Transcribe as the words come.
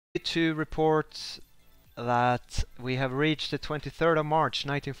to report that we have reached the 23rd of March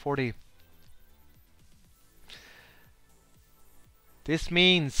 1940. This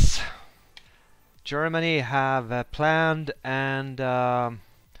means Germany have planned and are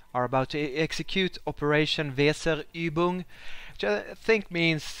about to execute Operation Weserübung, which I think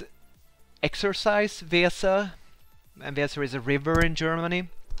means exercise Weser, and Weser is a river in Germany.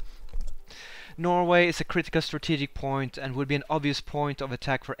 Norway is a critical strategic point and would be an obvious point of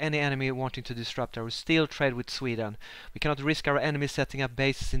attack for any enemy wanting to disrupt our steel trade with Sweden. We cannot risk our enemies setting up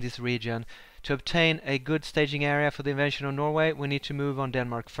bases in this region. To obtain a good staging area for the invasion of Norway, we need to move on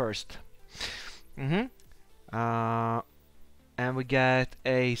Denmark first. And we get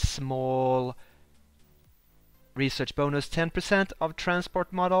a small research bonus, 10% of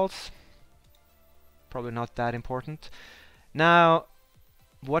transport models. Probably not that important. Now,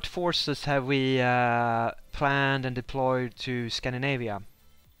 what forces have we planned and deployed to Scandinavia?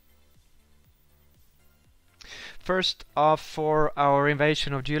 First off, for our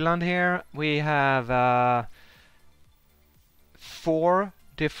invasion of Jylland here, we have 4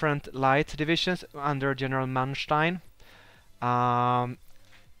 different light divisions under General Manstein.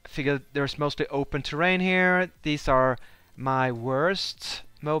 Figure there's mostly open terrain here. These are my worst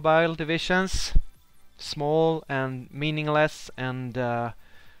mobile divisions. Small and meaningless, and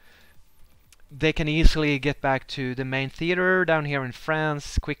they can easily get back to the main theater down here in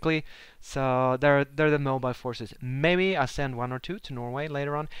France quickly. So they're the mobile forces. Maybe I'll send 1 or 2 to Norway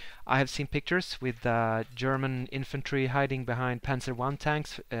later on. I have seen pictures with German infantry hiding behind Panzer I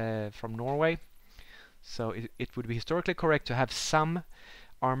tanks from Norway. So it would be historically correct to have some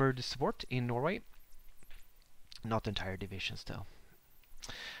armored support in Norway. Not entire divisions though.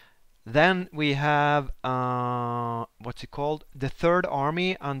 Then we have, what's it called? The Third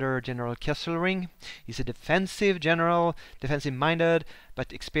Army under General Kesselring. He's a defensive general, defensive-minded,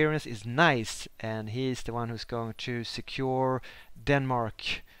 but experience is nice, and he's the one who's going to secure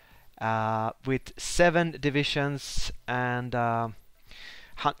Denmark with 7 divisions and, well,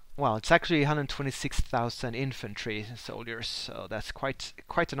 it's actually 126,000 infantry soldiers, so that's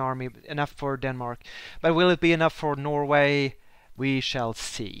quite an army, enough for Denmark. But will it be enough for Norway? We shall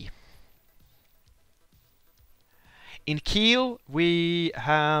see. In Kiel, we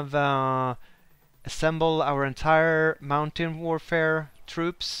have assembled our entire mountain warfare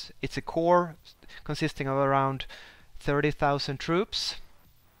troops. It's a corps consisting of around 30,000 troops.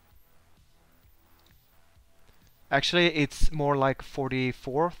 Actually, it's more like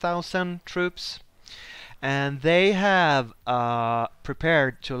 44,000 troops. And they have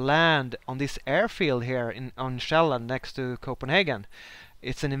prepared to land on this airfield here on Sjælland next to Copenhagen.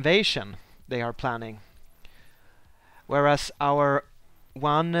 It's an invasion they are planning. Whereas our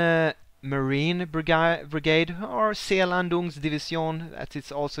one Marine brigade, or Seelandungsdivision, as it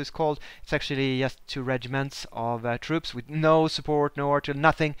also is called, it's actually just 2 regiments of troops with no support, no artillery,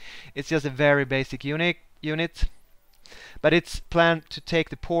 nothing. It's just a very basic unit. But it's planned to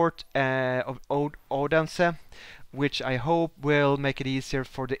take the port of Odense, which I hope will make it easier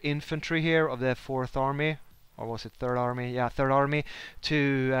for the infantry here of the 4th Army. Or was it 3rd Army? Yeah, 3rd Army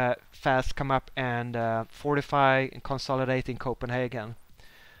to fast come up and fortify and consolidate in Copenhagen.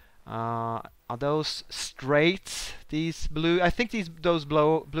 Are those straits? These blue? I think those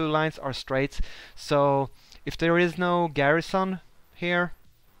blue lines are straits. So if there is no garrison here,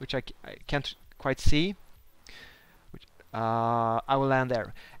 which I can't quite see, I will land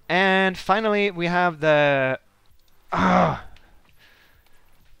there. And finally, we have the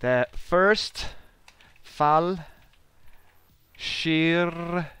first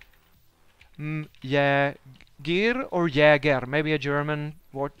Fallskirmjäger, or Jäger, maybe a German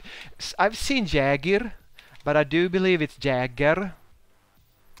word. I've seen Jäger, but I do believe it's Jäger.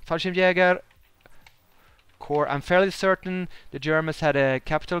 Fallskirmjäger Corps. I'm fairly certain the Germans had a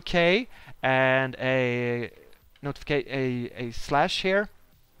capital K and a slash here.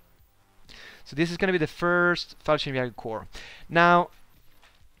 So this is going to be the first Fallskirmjäger Corps. Now,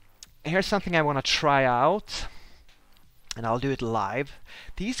 here's something I want to try out, and I'll do it live.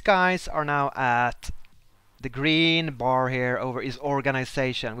 These guys are now at the green bar here over is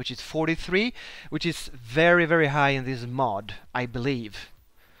organization, which is 43, which is very, very high in this mod, I believe.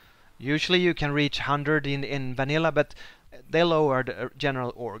 Usually you can reach 100 in vanilla, but they lowered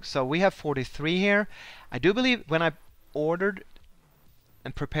general org. So we have 43 here. I do believe when I ordered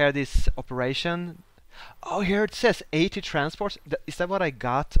and prepared this operation, oh, here it says 80 transports. Is that what I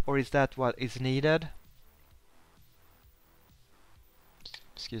got, or is that what is needed?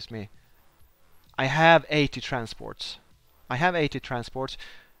 Excuse me. I have 80 transports. I have 80 transports,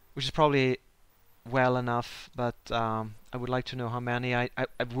 which is probably well enough, but I would like to know how many I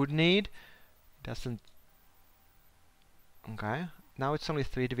would need. Doesn't. Okay. Now it's only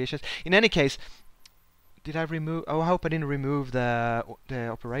 3 divisions. In any case, did I remove? Oh, I hope I didn't remove the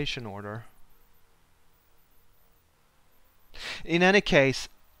operation order. In any case,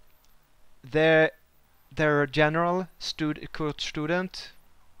 their general student,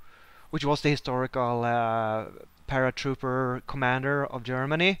 which was the historical paratrooper commander of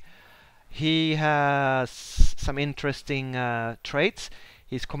Germany, he has some interesting traits.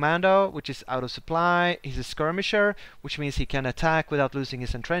 He's commando, which is out of supply. He's a skirmisher, which means he can attack without losing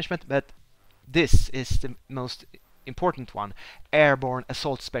his entrenchment. But this is the most important one, airborne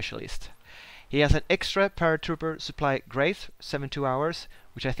assault specialist. He has an extra paratrooper supply grace, 72 hours,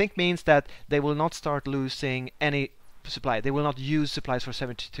 which I think means that they will not start losing any supply. They will not use supplies for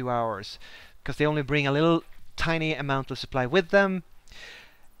 72 hours, because they only bring a little tiny amount of supply with them.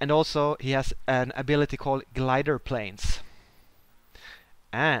 And also he has an ability called glider planes.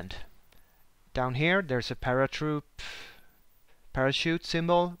 And down here there's a parachute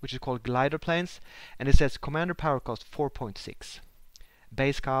symbol, which is called glider planes, and it says commander power cost 4.6.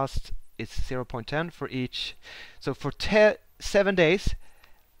 Base cost is 0.10 for each. So for 7 days,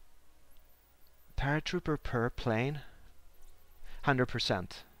 paratrooper per plane,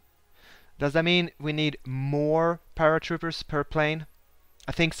 100%. Does that mean we need more paratroopers per plane?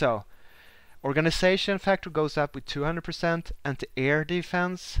 I think so. Organization factor goes up with 200%, and the air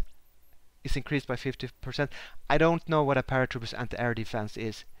defense is increased by 50%. I don't know what a paratrooper's anti-air defense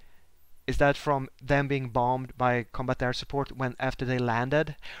is. Is that from them being bombed by combat air support after they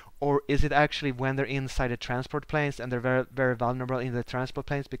landed? Or is it actually when they're inside the transport planes and they're very, very vulnerable in the transport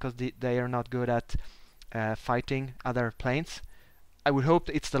planes because they are not good at fighting other planes? I would hope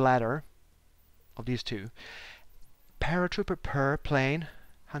it's the latter of these two. Paratrooper per plane,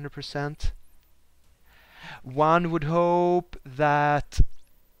 100%. One would hope that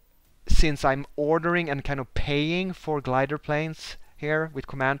since I'm ordering and kind of paying for glider planes here with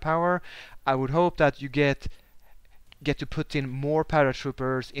command power, I would hope that you get to put in more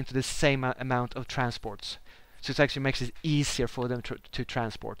paratroopers into the same amount of transports. So it actually makes it easier for them to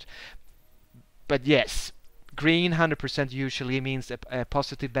transport. But yes, green 100% usually means a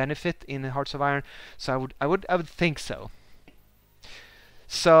positive benefit in Hearts of Iron, so I would think so.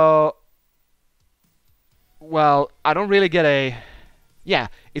 So, well, I don't really get a... Yeah,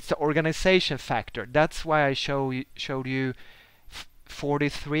 it's the organization factor. That's why I showed you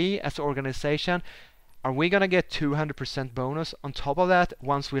 43 as organization. Are we gonna get 200% bonus on top of that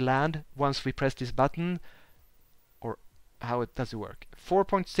once we land, once we press this button? Or how does it work?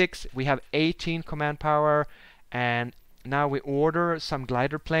 4.6, we have 18 command power, and now we order some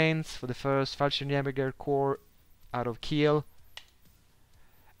glider planes for the 1st Fallschirmjäger Corps out of Kiel.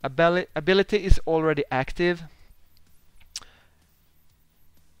 Ability is already active.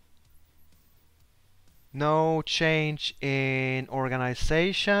 No change in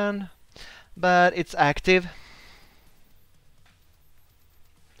organization, but it's active.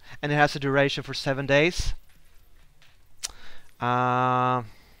 And it has a duration for 7 days.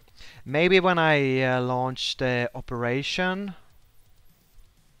 Maybe when I launch the operation,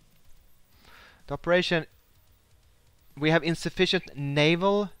 we have insufficient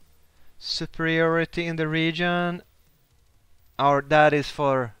naval superiority in the region, or that is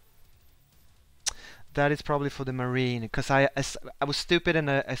probably for the Marine, because I was stupid and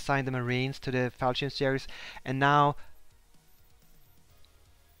assigned the Marines to the Fallschirmjägers, and now...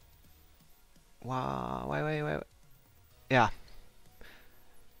 Wow, wait. Yeah.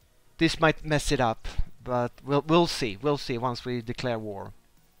 This might mess it up, but we'll see. We'll see once we declare war.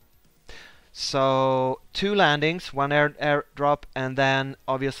 So 2 landings, 1 airdrop, and then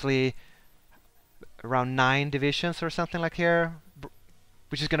obviously around 9 divisions or something like here,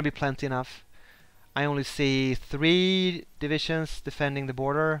 which is going to be plenty enough. I only see 3 divisions defending the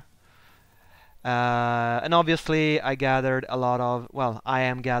border. And obviously I gathered a lot of, well, I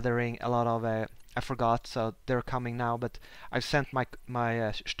am gathering a lot of, I forgot, so they're coming now, but I've sent my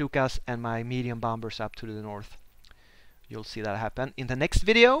Stukas and my medium bombers up to the north. You'll see that happen in the next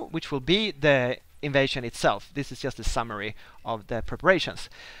video, which will be the invasion itself. This is just a summary of the preparations.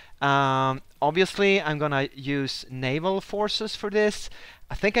 Obviously I'm gonna use naval forces for this.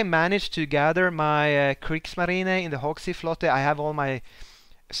 I think I managed to gather my Kriegsmarine in the Hochseeflotte. I have all my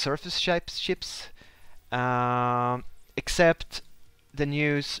surface ships, except the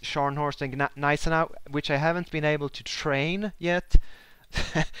new Scharnhorst and Gneisenau, which I haven't been able to train yet,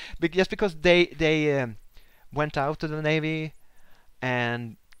 just because they went out of the Navy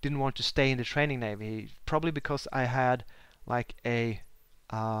and didn't want to stay in the training Navy. Probably because I had like a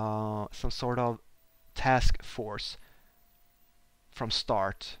some sort of task force from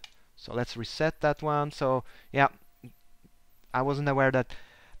start. So let's reset that one. So yeah, I wasn't aware that,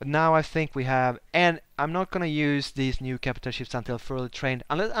 but now I think we have, and I'm not gonna use these new capital shifts until fully trained,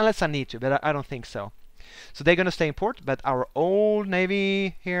 unless I need to, but I don't think so. So they're gonna stay in port, but our old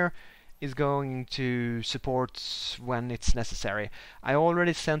navy here is going to support when it's necessary. I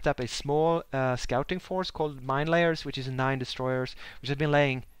already sent up a small scouting force called Mine Layers, which is 9 destroyers, which have been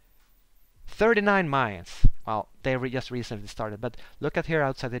laying 39 mines. Well, they just recently started, but look at here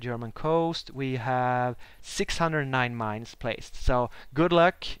outside the German coast, we have 609 mines placed. So good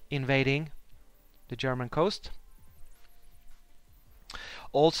luck invading the German coast.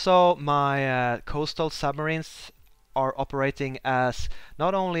 Also, my coastal submarines are operating as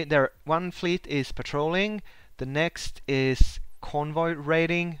not only one fleet is patrolling, the next is convoy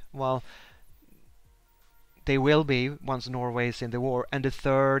raiding. Well, they will be once Norway is in the war, and the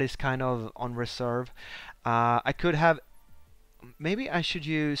third is kind of on reserve. I could have, maybe I should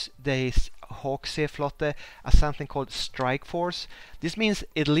use this Hawksea-flotte as something called strike force. This means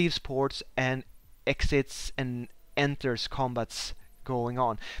it leaves ports and exits and enters combats going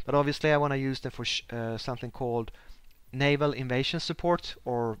on. But obviously I want to use them for something called naval invasion support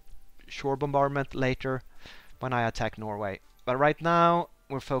or shore bombardment later when I attack Norway. But right now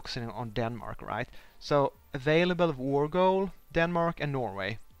we're focusing on Denmark, right? So available war goal, Denmark and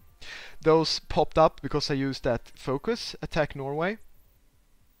Norway. Those popped up because I used that focus, attack Norway.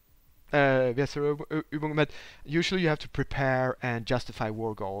 Weserübung, but usually you have to prepare and justify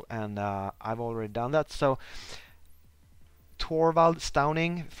war goal, and I've already done that. So Torvald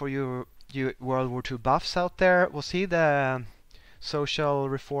Stauning, for you World War II buffs out there, was he the social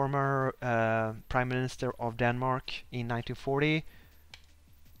reformer Prime Minister of Denmark in 1940?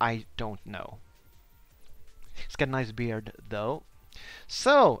 I don't know. He's got a nice beard though.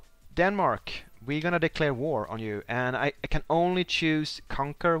 So Denmark, we're gonna declare war on you, and I can only choose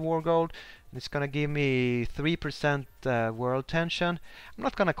conquer war goal. It's gonna give me 3% world tension. I'm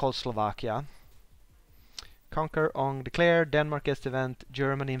not gonna call Slovakia. Conquer on declare, Denmark gets event,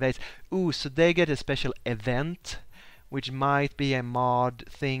 Germany invades. Ooh, so they get a special event, which might be a mod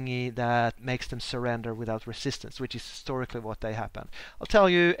thingy that makes them surrender without resistance, which is historically what they happen. I'll tell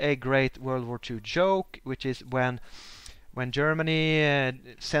you a great World War II joke, which is when Germany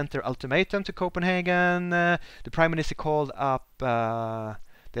sent their ultimatum to Copenhagen, the Prime Minister called up the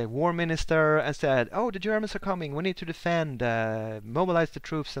War Minister and said, "Oh, the Germans are coming, we need to defend, mobilize the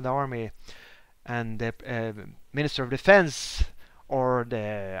troops and the army." And the Minister of Defense or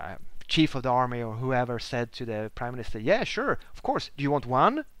the Chief of the Army or whoever said to the Prime Minister, "Yeah, sure, of course. Do you want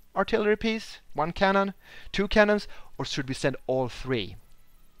one artillery piece, one cannon, two cannons, or should we send all three?"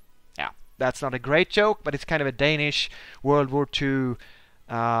 Yeah, that's not a great joke, but it's kind of a Danish World War II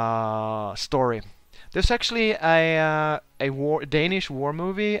story. There's actually a Danish war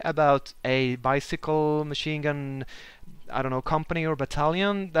movie about a bicycle machine gun, I don't know, company or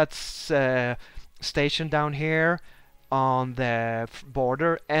battalion that's stationed down here on the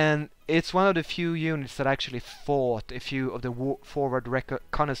border, and it's one of the few units that actually fought a few of the forward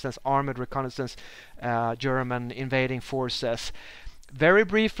reconnaissance, armored reconnaissance German invading forces. Very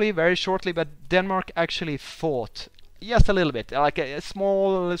briefly, very shortly, but Denmark actually fought just a little bit, like a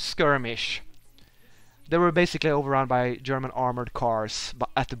small skirmish. They were basically overrun by German armored cars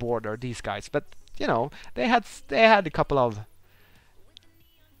at the border, these guys, but you know, they had a couple of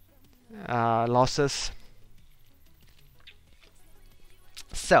losses.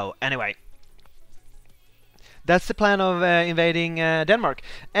 So anyway, that's the plan of invading Denmark.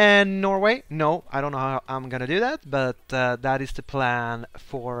 And Norway, no, I don't know how I'm gonna do that, but that is the plan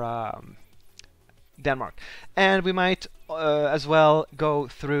for Denmark. And we might as well go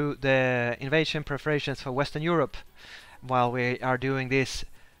through the invasion preparations for Western Europe while we are doing this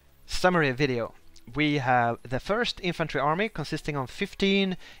summary video. We have the 1st Infantry Army consisting of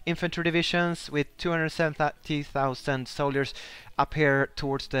 15 infantry divisions with 270,000 soldiers up here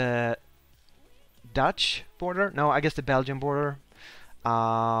towards the Dutch border. No, I guess the Belgian border.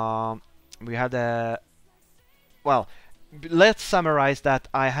 We have the... Well, let's summarize that.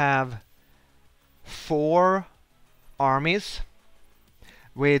 I have 4 armies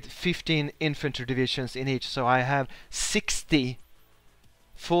with 15 infantry divisions in each. So I have 60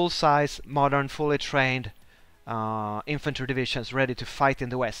 full-size, modern, fully trained infantry divisions ready to fight in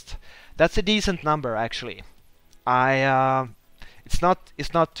the West. That's a decent number, actually. It's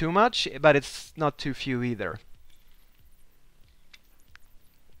not too much, but it's not too few either.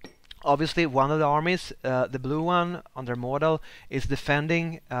 Obviously, one of the armies, the blue one on their model, is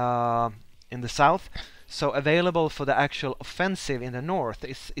defending in the south. So available for the actual offensive in the north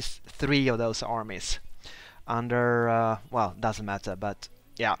is 3 of those armies. Under, well, doesn't matter, but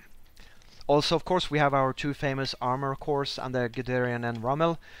yeah. Also, of course, we have our 2 famous armor corps under Guderian and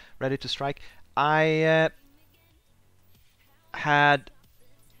Rommel ready to strike. I had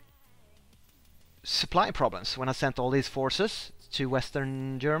supply problems when I sent all these forces to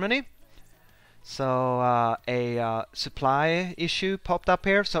Western Germany. So a supply issue popped up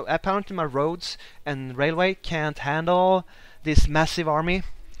here. So apparently my roads and railway can't handle this massive army.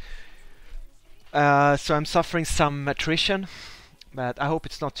 So I'm suffering some attrition, but I hope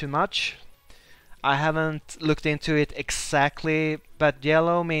it's not too much. I haven't looked into it exactly, but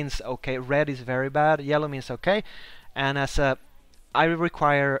yellow means okay, red is very bad, yellow means okay. And as I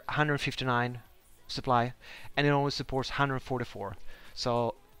require 159 supply, and it only supports 144.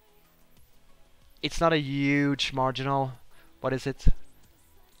 So it's not a huge marginal. What is it?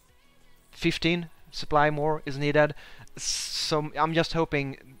 15 supply more is needed. So I'm just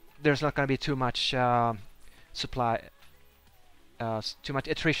hoping there's not going to be too much supply, too much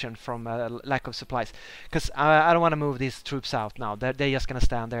attrition from lack of supplies. Because I don't want to move these troops out now. They're just going to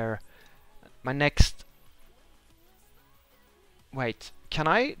stand there. My next... Wait, can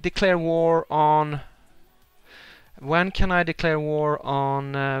I declare war on... When can I declare war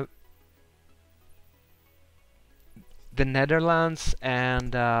on the Netherlands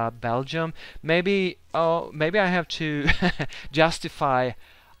and Belgium? Maybe maybe I have to justify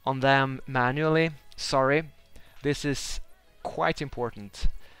on them manually. Sorry, this is quite important.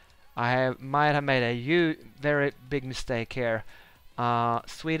 I might have made a very big mistake here.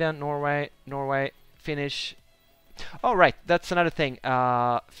 Sweden, Norway, Finnish. Oh right, that's another thing.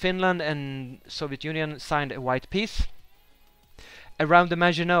 Finland and Soviet Union signed a white peace around the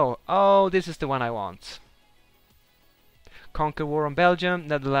Maginot. Oh, this is the one I want. Conquer war on Belgium,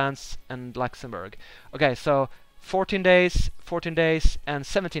 Netherlands, and Luxembourg. Okay, so 14 days, and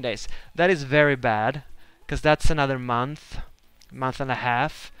 17 days. That is very bad, because that's another month and a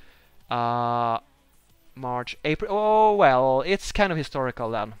half. March, April. Oh well, it's kind of historical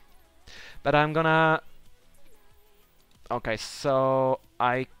then. But I'm gonna. Okay, so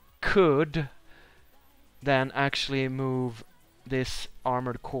I could then actually move this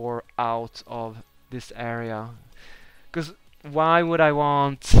armored core out of this area. Because why would I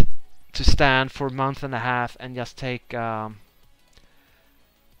want to stand for a month and a half and just take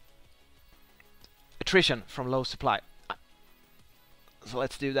attrition from low supply? So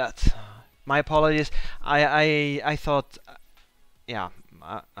let's do that. My apologies. I thought, yeah,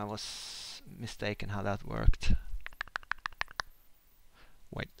 I was mistaken how that worked.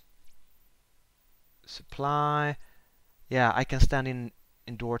 Wait. Supply. Yeah, I can stand in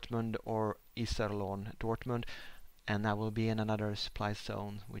Dortmund or Iserlohn. Dortmund. And I will be in another supply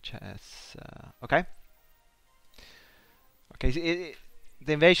zone, which has... okay. Okay,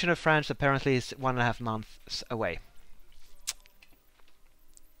 the invasion of France apparently is 1.5 months away.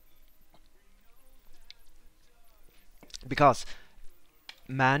 Because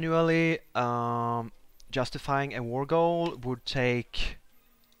manually justifying a war goal would take...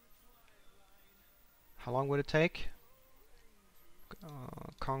 How long would it take?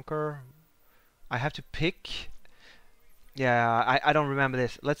 Conquer... I have to pick... Yeah, I don't remember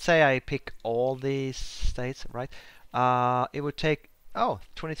this. Let's say I pick all these states, right? It would take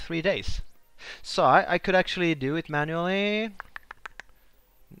 23 days. So I could actually do it manually.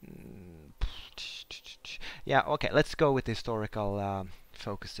 Yeah, okay, let's go with historical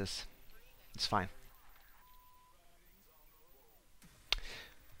focuses. It's fine.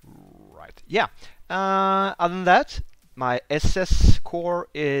 Right, yeah. Other than that, my SS corps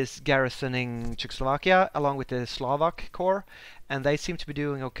is garrisoning Czechoslovakia along with the Slovak corps, and they seem to be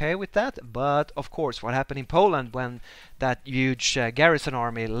doing okay with that. But of course, what happened in Poland when that huge garrison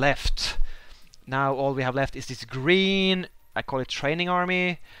army left? Now all we have left is this green, I call it training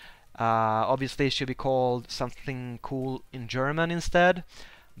army. Obviously it should be called something cool in German instead,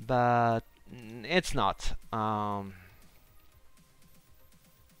 but it's not.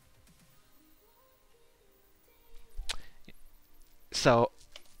 So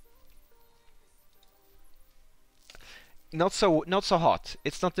not so hot.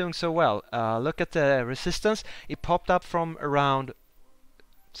 It's not doing so well. Look at the resistance. It popped up from around,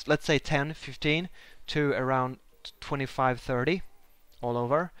 let's say 10, 15 to around 25, 30 all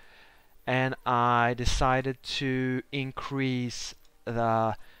over. And I decided to increase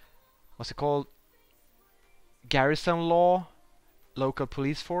the, what's it called? Garrison law, local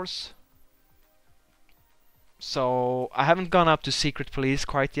police force. So I haven't gone up to secret police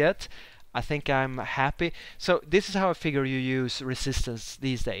quite yet. I think I'm happy. So this is how I figure you use resistance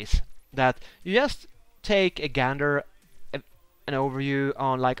these days. That you just take a gander, an overview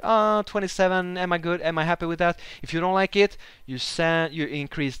on like 27, am I good, am I happy with that? If you don't like it, you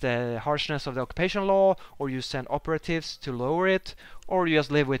increase the harshness of the occupation law, or you send operatives to lower it, or you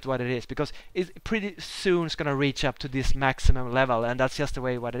just live with what it is, because it pretty soon is going to reach up to this maximum level, and that's just the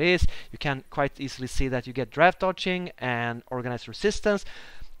way what it is. You can quite easily see that you get draft dodging and organized resistance,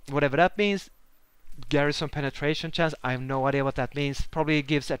 whatever that means. Garrison penetration chance, I have no idea what that means. Probably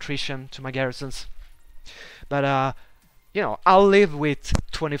gives attrition to my garrisons, but you know, I'll live with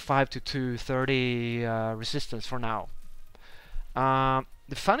 25 to 230 resistance for now.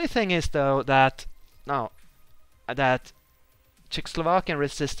 The funny thing is, though, that now that Czechoslovakian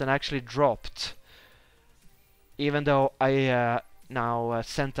resistance actually dropped, even though I now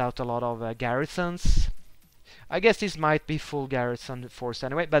sent out a lot of garrisons. I guess this might be full garrison force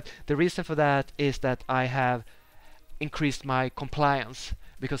anyway, but the reason for that is that I have increased my compliance,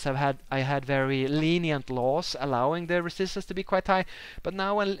 because I had very lenient laws allowing the resistance to be quite high, but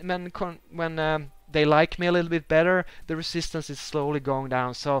now when they like me a little bit better, the resistance is slowly going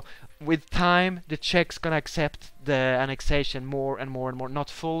down. So with time, the Czechs gonna accept the annexation more and more and more. Not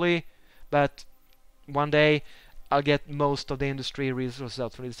fully, but one day I'll get most of the industry resources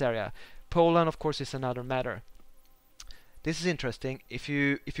out from this area. Poland, of course, is another matter. This is interesting. If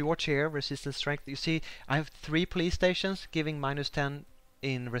you watch here, resistance strength, you see I have 3 police stations giving -10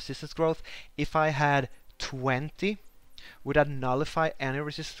 in resistance growth. If I had 20, would that nullify any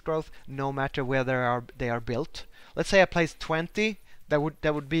resistance growth, no matter where they are built? Let's say I place 20, that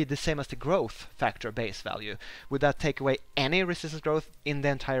would be the same as the growth factor base value. Would that take away any resistance growth in the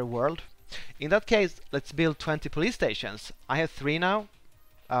entire world? In that case, let's build 20 police stations. I have 3 now.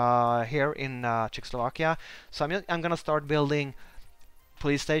 Here in Czechoslovakia, so I'm gonna start building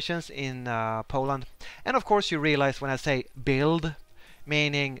police stations in Poland. And of course, you realize when I say build,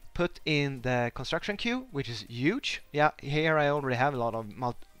 meaning put in the construction queue, which is huge. Yeah, here I already have a lot of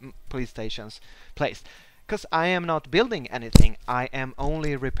police stations placed, because I am not building anything. I am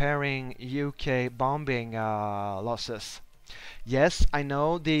only repairing UK bombing losses. Yes, I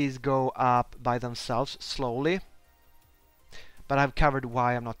know these go up by themselves slowly, but I've covered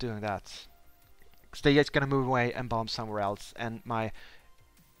why I'm not doing that. Because they're just gonna move away and bomb somewhere else, and my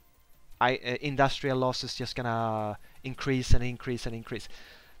industrial loss is just gonna increase and increase and increase.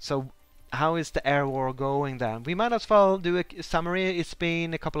 So how is the air war going then? We might as well do a summary. It's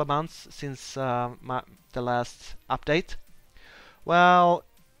been a couple of months since the last update. Well,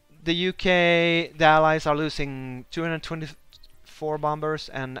 the UK, the Allies are losing 224 bombers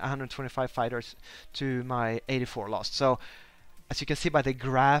and 125 fighters to my 84 lost. So as you can see by the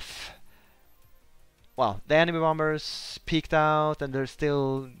graph, well, the enemy bombers peaked out and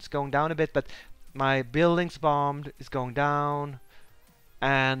it's going down a bit, but my buildings bombed is going down,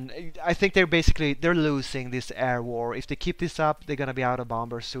 and I think they're losing this air war. If they keep this up, they're gonna be out of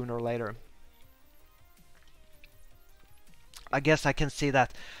bombers sooner or later. I guess I can see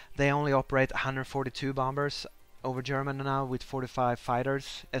that they only operate 142 bombers over Germany now with 45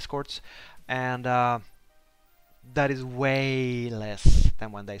 fighters, escorts, and that is way less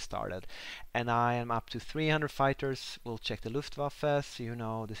than when they started. And I am up to 300 fighters. We'll check the Luftwaffe, so you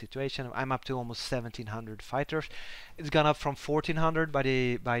know the situation. I'm up to almost 1700 fighters. It's gone up from 1400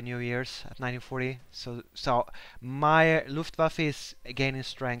 by New Year's at 1940. So my Luftwaffe is gaining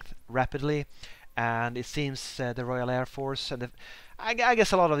strength rapidly, and it seems the Royal Air Force and I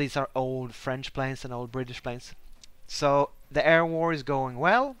guess a lot of these are old French planes and old British planes. So the air war is going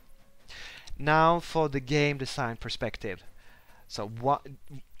well. Now for the game design perspective. So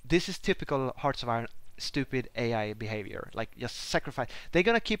this is typical Hearts of Iron stupid AI behavior, like just sacrifice. They're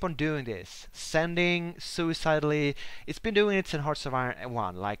gonna keep on doing this, sending suicidally. It's been doing it since Hearts of Iron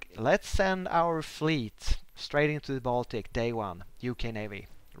 1, like let's send our fleet straight into the Baltic day 1, UK Navy,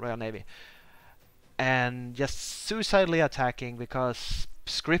 Royal Navy, and just suicidally attacking because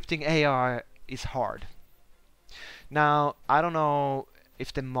scripting AI is hard. Now I don't know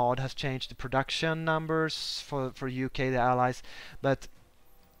if the mod has changed the production numbers for UK, the Allies, but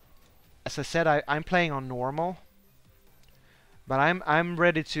as I said, I'm playing on normal, but I'm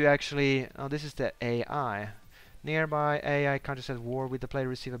ready to actually. Oh, this is the AI. Nearby AI countries at war with the player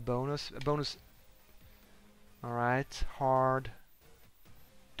receive a bonus. All right, hard,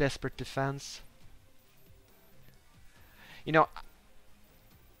 desperate defense. You know,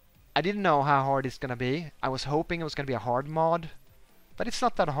 I didn't know how hard it's gonna be. I was hoping it was gonna be a hard mod, but it's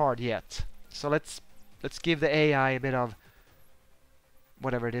not that hard yet. So let's give the AI a bit of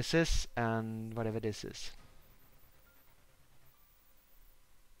whatever this is and whatever this is.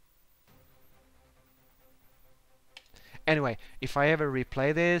 Anyway, if I ever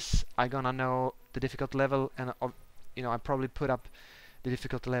replay this, I'm gonna know the difficulty level, and I probably put up the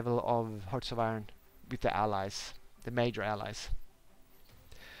difficulty level of Hearts of Iron with the allies, the major allies.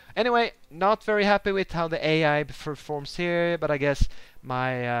 Anyway, not very happy with how the AI performs here, but I guess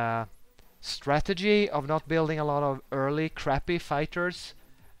my strategy of not building a lot of early crappy fighters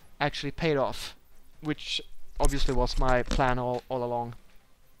actually paid off, which obviously was my plan all along.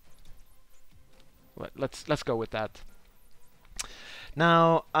 Let's go with that.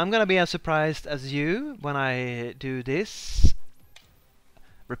 Now I'm gonna be as surprised as you when I do this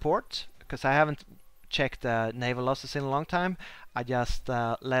report, because I haven't checked naval losses in a long time. I just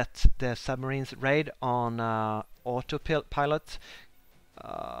let the submarines raid on autopilot.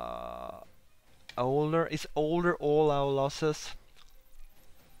 Is older all our losses?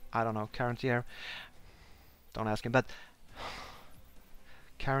 I don't know, current year. Don't ask him, but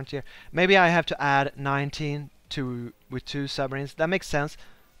current year. Maybe I have to add 19 with 2 submarines. That makes sense.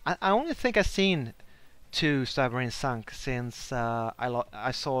 I only think I've seen 2 submarines sunk since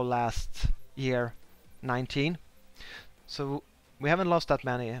I saw last year 19. So we haven't lost that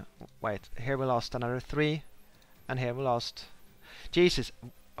many. Wait, here we lost another 3, and here we lost. Jesus.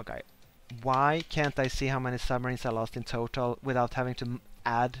 Okay. Why can't I see how many submarines I lost in total without having to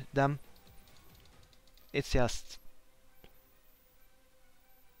add them? It's just...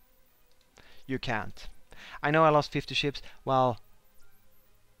 You can't. I know I lost 50 ships. Well...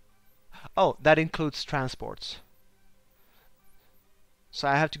 Oh, that includes transports. So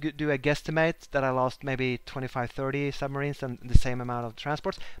I have to do a guesstimate that I lost maybe 25-30 submarines and the same amount of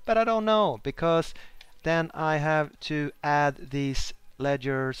transports. But I don't know, because then I have to add these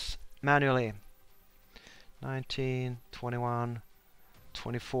ledgers manually. 19, 21,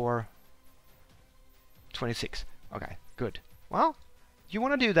 24, 26. Okay, good. Well, you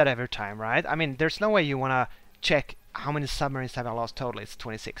want to do that every time, right? I mean, there's no way you want to check how many submarines have I lost total. It's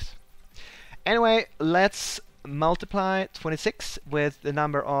 26. Anyway, let's multiply 26 with the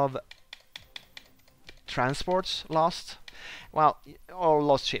number of transports lost. Well, or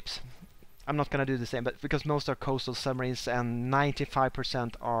lost ships. I'm not gonna do the same, but because most are coastal submarines and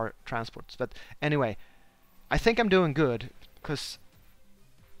 95% are transports. But anyway, I think I'm doing good, because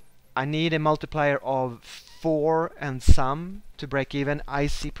I need a multiplier of 4 and some to break even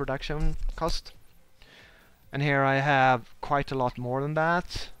IC production cost. And here I have quite a lot more than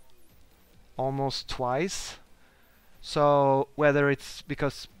that, almost twice. So whether it's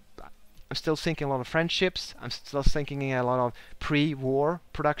because I'm still sinking a lot of French ships, I'm still sinking a lot of pre-war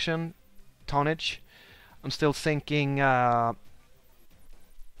production tonnage, I'm still sinking, yeah,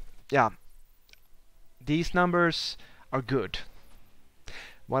 these numbers are good.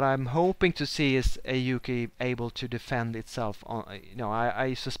 What I'm hoping to see is a UK able to defend itself.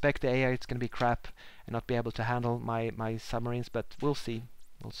 I suspect the AI is going to be crap and not be able to handle my submarines, but we'll see.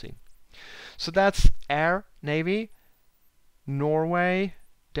 We'll see. So that's Air, Navy, Norway,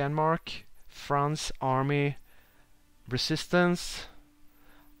 Denmark, France, Army, Resistance.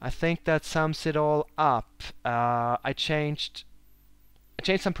 I think that sums it all up. I changed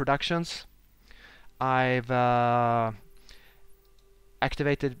some productions. I've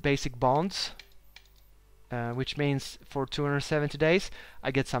activated basic bonds, which means for 270 days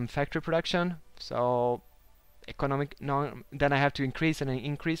I get some factory production. So economic, then I have to increase and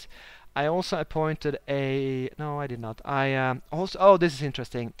increase. I also appointed a... No, I did not. I also... Oh, this is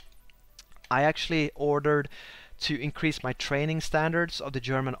interesting. I actually ordered to increase my training standards of the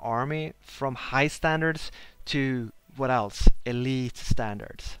German army from high standards to, what else? Elite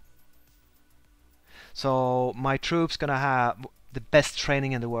standards. So my troops gonna have the best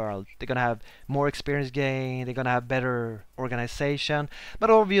training in the world. They're gonna have more experience gain, they're gonna have better organization, but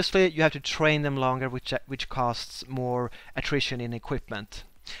obviously you have to train them longer, which costs more attrition in equipment.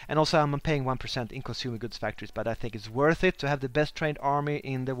 And also I'm paying 1% in consumer goods factories, but I think it's worth it to have the best trained army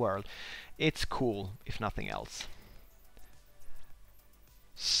in the world. It's cool, if nothing else.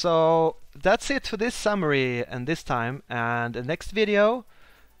 So that's it for this summary and this time, and the next video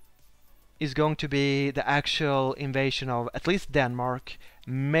is going to be the actual invasion of at least Denmark,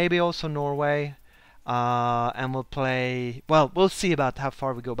 maybe also Norway, and we'll play, well, we'll see about how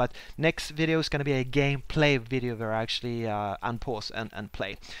far we go, but next video is going to be a gameplay video where I actually unpause and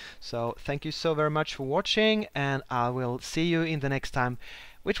play. So thank you so very much for watching, and I will see you in the next time,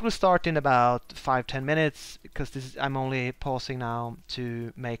 which will start in about 5-10 minutes, because I'm only pausing now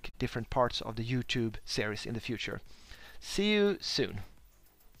to make different parts of the YouTube series in the future. See you soon.